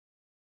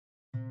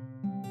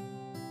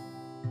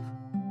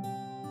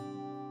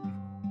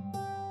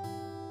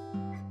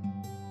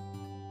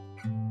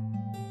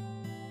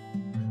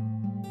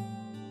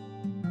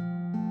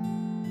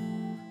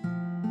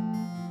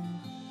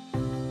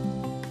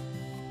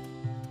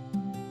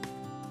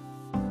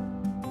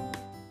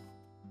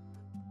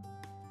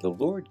The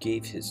Lord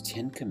gave his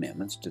 10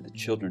 Commandments to the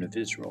children of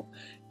Israel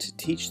to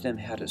teach them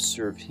how to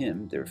serve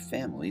him, their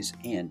families,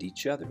 and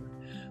each other.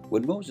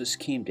 When Moses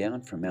came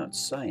down from Mount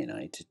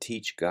Sinai to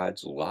teach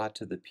God's law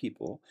to the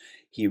people,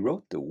 he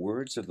wrote the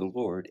words of the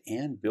Lord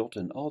and built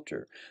an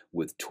altar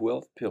with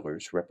 12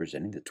 pillars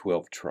representing the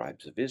 12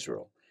 tribes of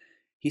Israel.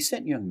 He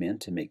sent young men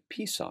to make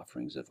peace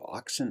offerings of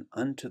oxen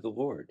unto the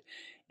Lord,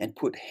 and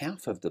put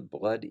half of the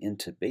blood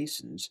into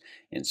basins,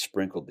 and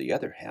sprinkled the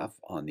other half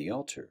on the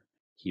altar.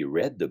 He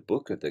read the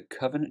book of the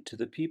covenant to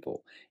the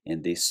people,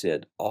 and they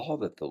said, All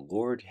that the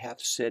Lord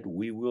hath said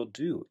we will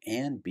do,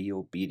 and be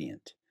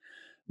obedient.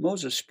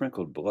 Moses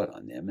sprinkled blood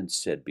on them, and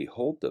said,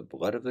 Behold the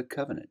blood of the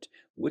covenant,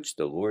 which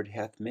the Lord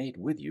hath made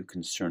with you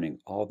concerning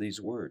all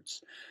these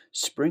words.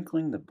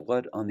 Sprinkling the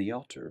blood on the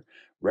altar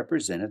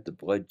represented the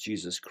blood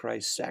Jesus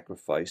Christ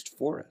sacrificed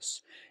for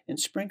us, and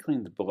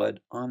sprinkling the blood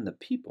on the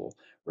people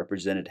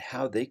represented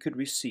how they could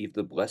receive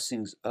the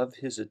blessings of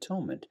his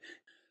atonement.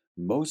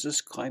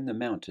 Moses climbed the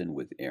mountain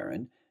with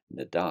Aaron,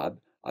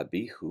 Nadab,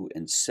 Abihu,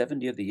 and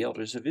 70 of the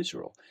elders of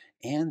Israel,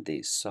 and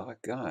they saw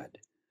God.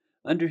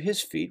 Under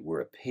his feet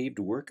were a paved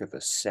work of a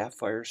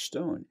sapphire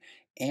stone,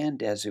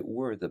 and as it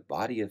were the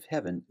body of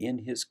heaven in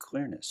his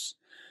clearness.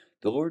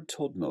 The Lord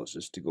told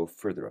Moses to go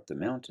further up the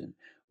mountain,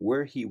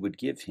 where he would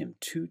give him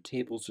 2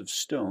 tables of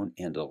stone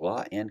and a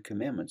law and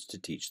commandments to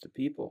teach the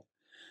people.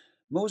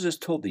 Moses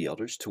told the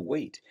elders to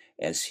wait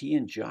as he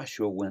and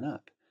Joshua went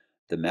up.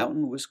 The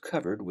mountain was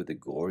covered with the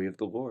glory of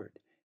the Lord,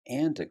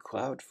 and a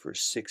cloud for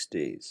 6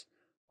 days.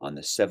 On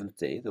the seventh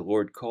day the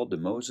Lord called to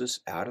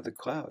Moses out of the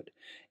cloud,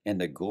 and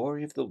the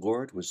glory of the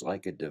Lord was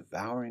like a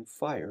devouring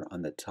fire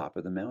on the top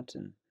of the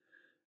mountain.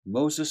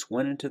 Moses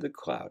went into the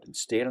cloud and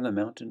stayed on the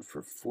mountain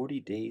for 40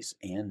 days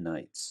and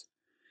nights.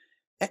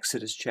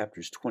 Exodus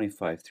chapters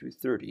 25 through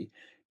 30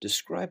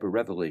 describe a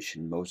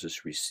revelation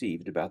Moses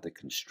received about the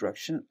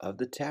construction of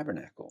the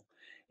tabernacle,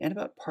 and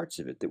about parts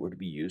of it that were to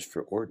be used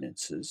for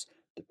ordinances,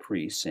 the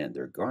priests and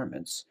their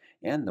garments,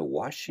 and the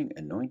washing,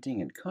 anointing,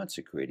 and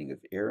consecrating of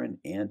Aaron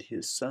and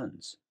his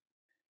sons.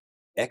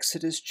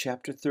 Exodus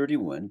chapter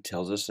 31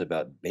 tells us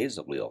about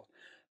Bezalel,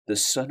 the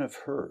son of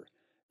Hur.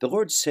 The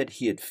Lord said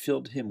he had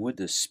filled him with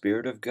the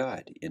Spirit of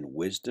God, in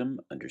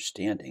wisdom,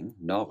 understanding,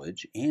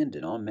 knowledge, and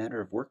in all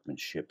manner of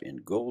workmanship,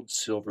 in gold,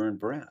 silver, and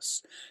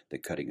brass, the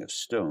cutting of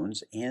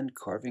stones, and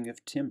carving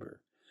of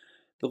timber.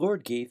 The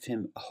Lord gave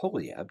him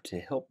Aholiab to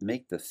help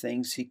make the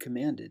things he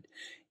commanded,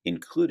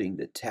 including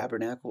the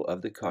tabernacle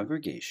of the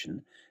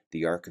congregation,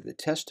 the ark of the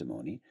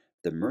testimony,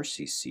 the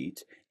mercy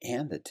seat,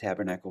 and the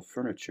tabernacle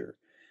furniture.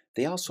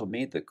 They also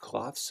made the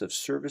cloths of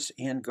service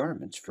and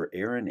garments for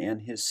Aaron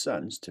and his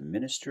sons to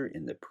minister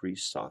in the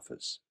priest's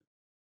office.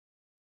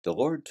 The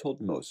Lord told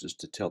Moses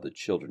to tell the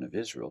children of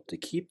Israel to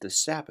keep the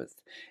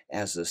Sabbath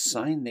as a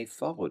sign they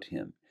followed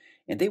him,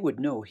 and they would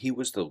know he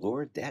was the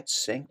Lord that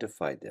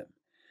sanctified them.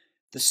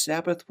 The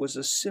Sabbath was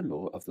a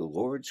symbol of the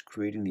Lord's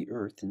creating the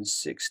earth in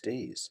 6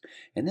 days,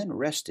 and then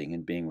resting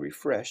and being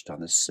refreshed on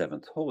the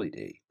seventh holy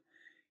day.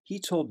 He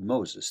told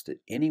Moses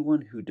that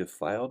anyone who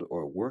defiled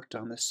or worked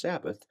on the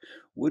Sabbath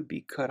would be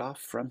cut off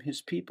from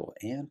his people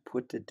and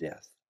put to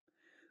death.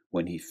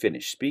 When he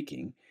finished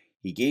speaking,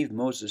 he gave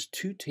Moses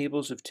 2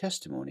 tables of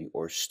testimony,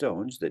 or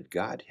stones that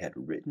God had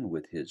written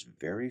with his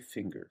very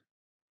finger.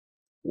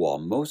 While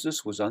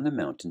Moses was on the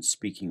mountain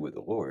speaking with the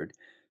Lord,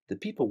 the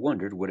people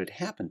wondered what had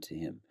happened to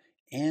him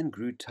and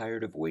grew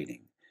tired of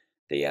waiting.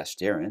 They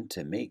asked Aaron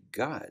to make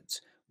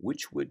gods,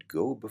 which would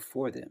go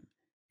before them.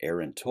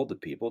 Aaron told the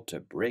people to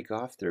break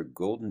off their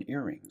golden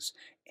earrings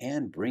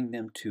and bring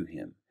them to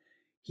him.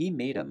 He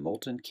made a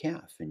molten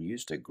calf and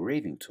used a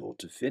graving tool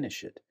to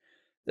finish it.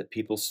 The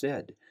people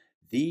said,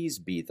 These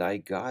be thy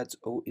gods,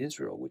 O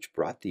Israel, which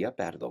brought thee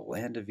up out of the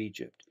land of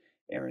Egypt.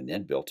 Aaron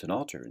then built an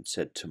altar and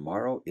said,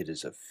 Tomorrow it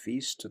is a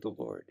feast to the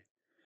Lord.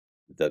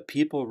 The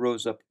people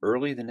rose up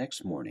early the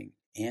next morning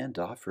and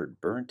offered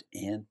burnt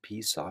and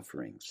peace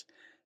offerings.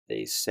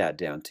 They sat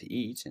down to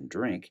eat and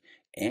drink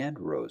and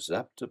rose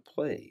up to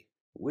play,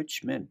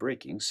 which meant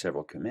breaking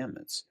several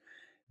commandments.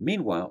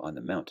 Meanwhile, on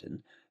the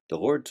mountain, the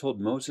Lord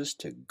told Moses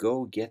to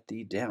go get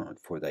thee down,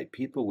 for thy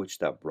people which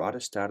thou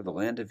broughtest out of the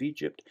land of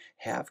Egypt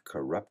have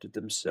corrupted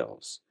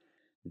themselves.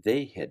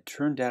 They had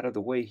turned out of the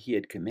way he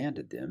had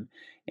commanded them,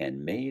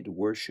 and made,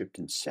 worshipped,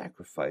 and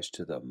sacrificed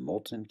to the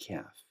molten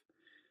calf.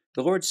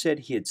 The Lord said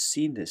he had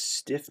seen this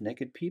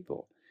stiff-necked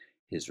people.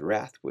 His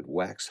wrath would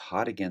wax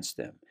hot against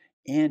them,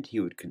 and he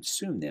would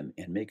consume them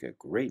and make a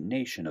great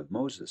nation of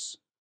Moses.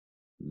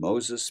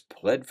 Moses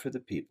pled for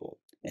the people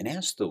and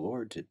asked the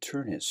Lord to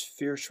turn his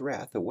fierce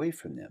wrath away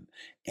from them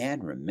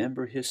and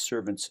remember his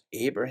servants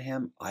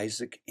Abraham,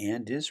 Isaac,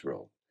 and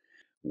Israel.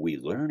 We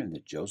learn in the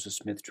Joseph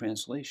Smith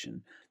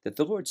translation that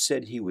the Lord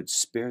said he would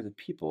spare the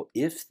people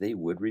if they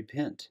would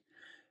repent.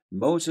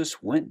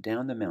 Moses went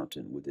down the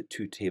mountain with the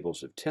 2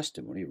 tables of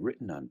testimony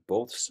written on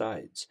both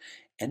sides,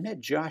 and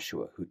met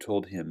Joshua, who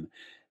told him,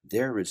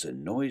 There is a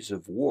noise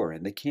of war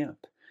in the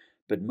camp.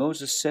 But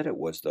Moses said it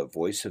was the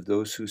voice of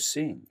those who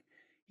sing.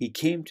 He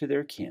came to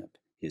their camp,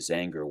 his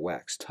anger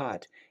waxed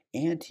hot,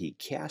 And he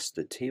cast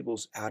the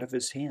tables out of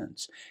his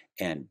hands,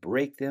 and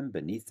brake them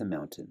beneath the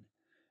mountain.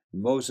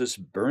 Moses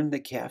burned the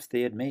calf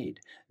they had made,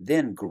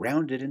 then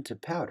ground it into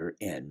powder,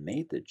 and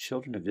made the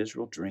children of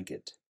Israel drink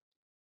it.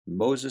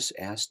 Moses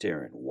asked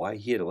Aaron why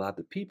he had allowed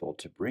the people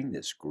to bring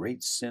this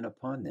great sin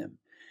upon them.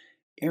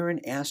 Aaron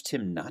asked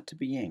him not to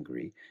be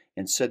angry,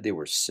 and said they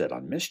were set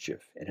on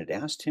mischief, and had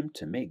asked him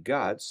to make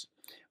gods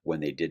when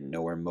they didn't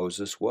know where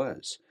Moses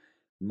was.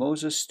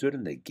 Moses stood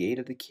in the gate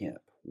of the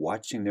camp,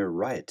 watching their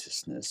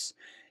riotousness,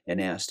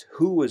 and asked,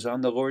 "Who was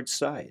on the Lord's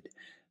side?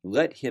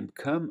 Let him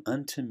come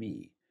unto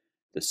me."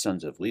 The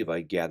sons of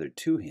Levi gathered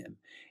to him,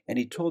 and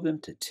he told them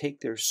to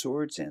take their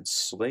swords and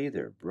slay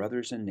their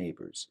brothers and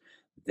neighbors.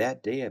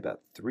 That day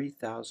about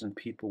 3,000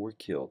 people were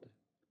killed.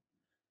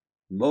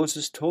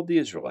 Moses told the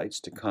Israelites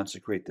to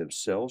consecrate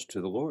themselves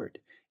to the Lord,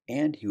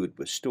 and he would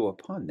bestow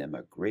upon them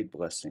a great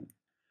blessing.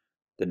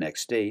 The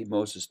next day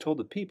Moses told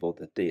the people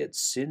that they had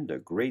sinned a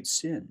great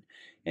sin,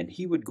 and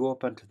he would go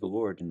up unto the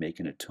Lord and make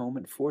an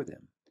atonement for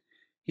them.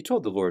 He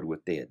told the Lord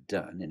what they had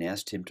done, and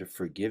asked him to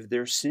forgive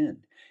their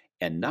sin,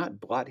 and not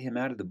blot him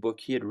out of the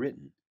book he had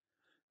written.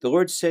 The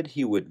Lord said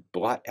he would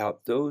blot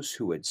out those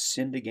who had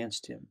sinned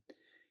against him.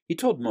 He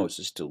told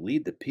Moses to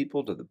lead the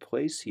people to the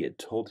place he had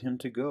told him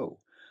to go,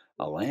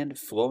 a land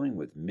flowing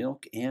with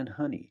milk and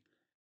honey.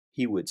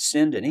 He would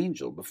send an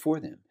angel before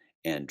them,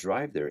 and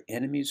drive their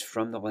enemies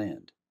from the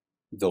land.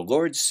 The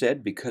Lord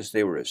said because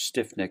they were a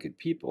stiff-necked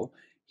people,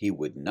 he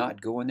would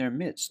not go in their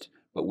midst,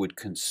 but would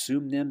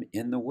consume them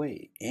in the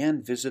way,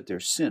 and visit their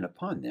sin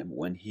upon them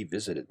when he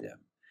visited them.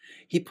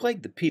 He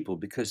plagued the people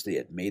because they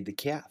had made the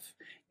calf,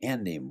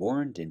 and they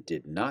mourned and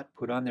did not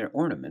put on their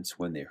ornaments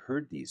when they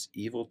heard these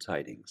evil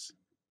tidings.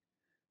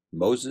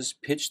 Moses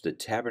pitched the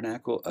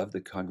tabernacle of the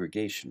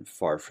congregation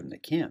far from the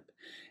camp,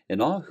 and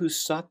all who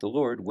sought the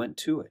Lord went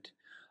to it.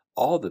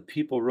 All the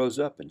people rose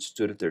up and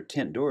stood at their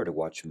tent door to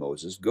watch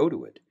Moses go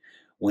to it.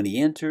 When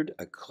he entered,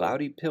 a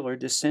cloudy pillar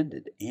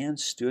descended and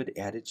stood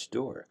at its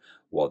door,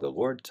 while the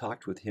Lord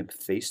talked with him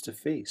face to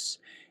face,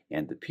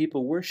 and the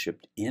people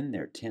worshipped in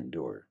their tent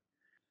door.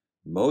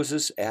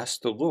 Moses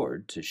asked the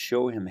Lord to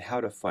show him how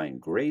to find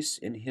grace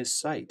in his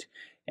sight,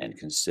 and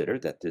consider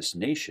that this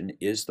nation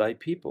is thy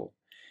people.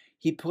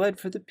 He pled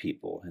for the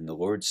people, and the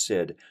Lord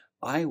said,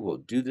 "I will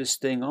do this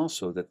thing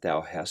also that thou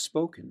hast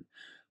spoken,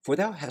 for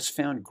thou hast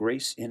found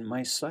grace in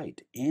my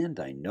sight, and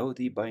I know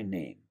thee by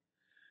name."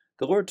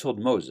 The Lord told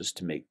Moses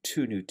to make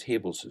 2 new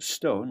tables of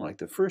stone like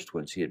the first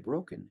ones he had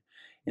broken,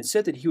 and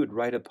said that he would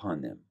write upon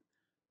them.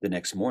 The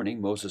next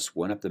morning Moses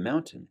went up the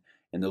mountain,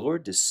 and the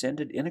Lord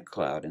descended in a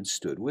cloud and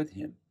stood with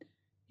him.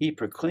 He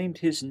proclaimed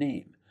his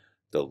name,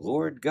 the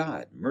Lord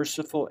God,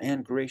 merciful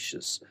and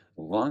gracious,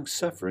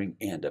 long-suffering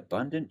and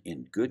abundant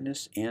in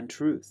goodness and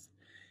truth.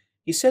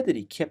 He said that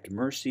he kept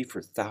mercy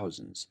for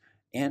thousands,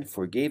 and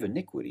forgave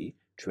iniquity,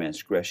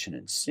 transgression,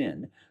 and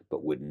sin,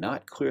 but would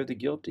not clear the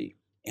guilty,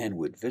 and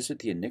would visit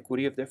the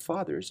iniquity of their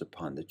fathers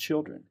upon the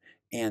children,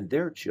 and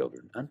their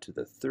children unto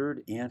the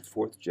 3rd and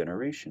 4th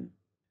generation.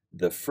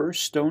 The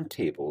first stone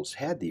tables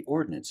had the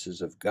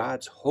ordinances of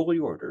God's holy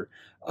order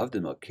of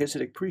the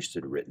Melchizedek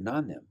priesthood written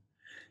on them.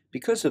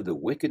 Because of the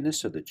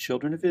wickedness of the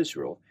children of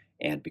Israel,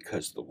 and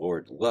because the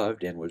Lord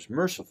loved and was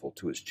merciful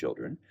to his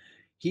children,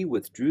 he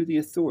withdrew the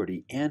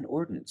authority and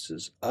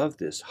ordinances of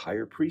this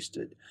higher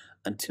priesthood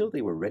until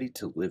they were ready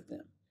to live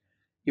them.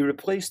 He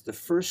replaced the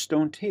first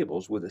stone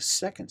tables with a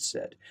second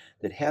set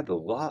that had the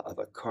law of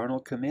a carnal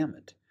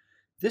commandment.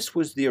 This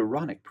was the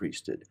Aaronic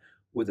priesthood,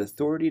 with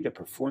authority to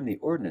perform the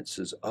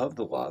ordinances of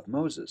the law of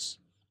Moses.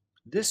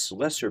 This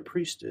lesser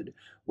priesthood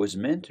was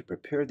meant to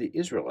prepare the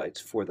Israelites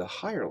for the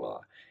higher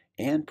law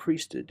and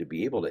priesthood to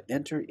be able to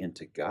enter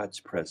into God's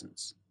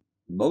presence.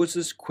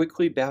 Moses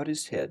quickly bowed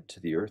his head to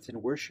the earth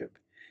in worship.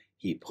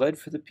 He pled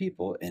for the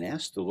people and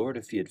asked the Lord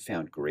if he had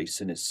found grace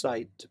in his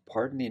sight to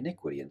pardon the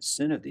iniquity and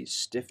sin of these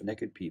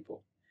stiff-necked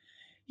people.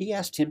 He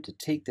asked him to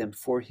take them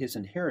for his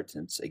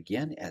inheritance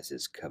again as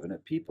his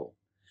covenant people.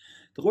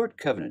 The Lord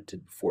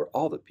covenanted before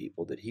all the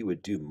people that he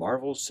would do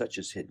marvels such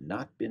as had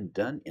not been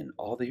done in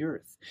all the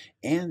earth,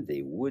 and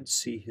they would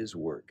see his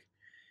work.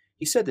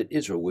 He said that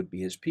Israel would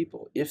be his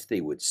people if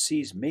they would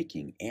cease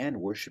making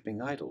and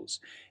worshiping idols,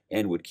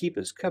 and would keep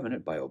his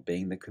covenant by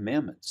obeying the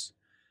commandments.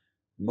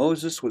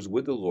 Moses was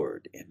with the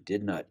Lord and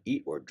did not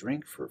eat or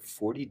drink for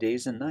 40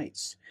 days and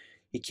nights.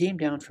 He came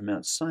down from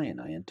Mount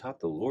Sinai and taught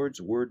the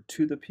Lord's word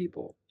to the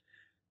people.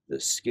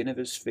 The skin of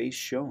his face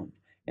shone,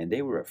 and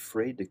they were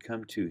afraid to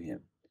come to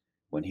him.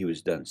 When he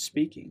was done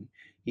speaking,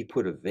 he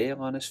put a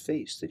veil on his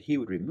face that he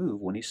would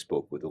remove when he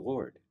spoke with the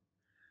Lord.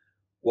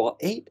 While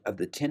 8 of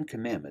the 10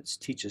 commandments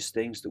teach us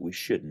things that we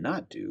should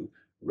not do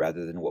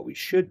rather than what we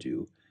should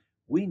do,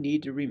 we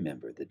need to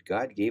remember that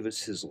God gave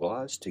us his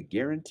laws to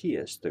guarantee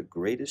us the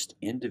greatest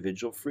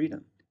individual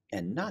freedom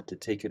and not to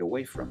take it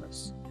away from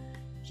us.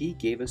 He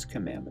gave us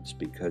commandments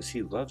because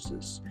he loves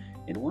us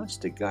and wants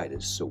to guide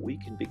us so we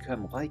can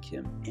become like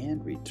him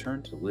and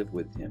return to live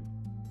with him.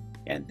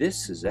 And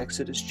this is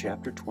Exodus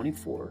chapter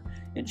 24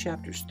 and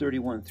chapters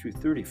 31 through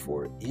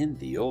 34 in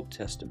the Old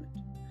Testament.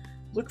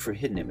 Look for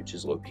hidden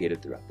images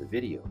located throughout the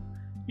video.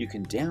 You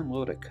can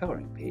download a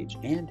coloring page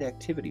and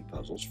activity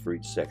puzzles for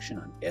each section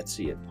on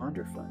Etsy at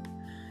PonderFun.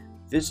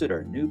 Visit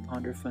our new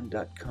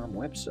ponderfun.com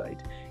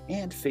website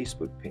and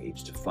Facebook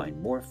page to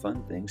find more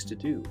fun things to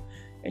do,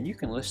 and you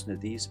can listen to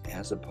these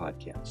as a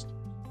podcast.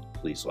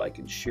 Please like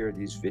and share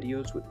these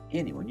videos with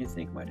anyone you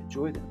think might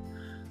enjoy them.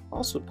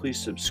 Also, please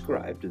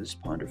subscribe to this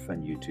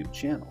PonderFun YouTube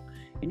channel,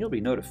 and you'll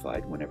be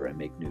notified whenever I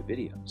make new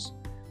videos.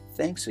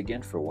 Thanks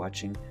again for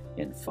watching,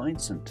 and find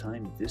some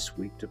time this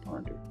week to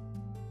ponder.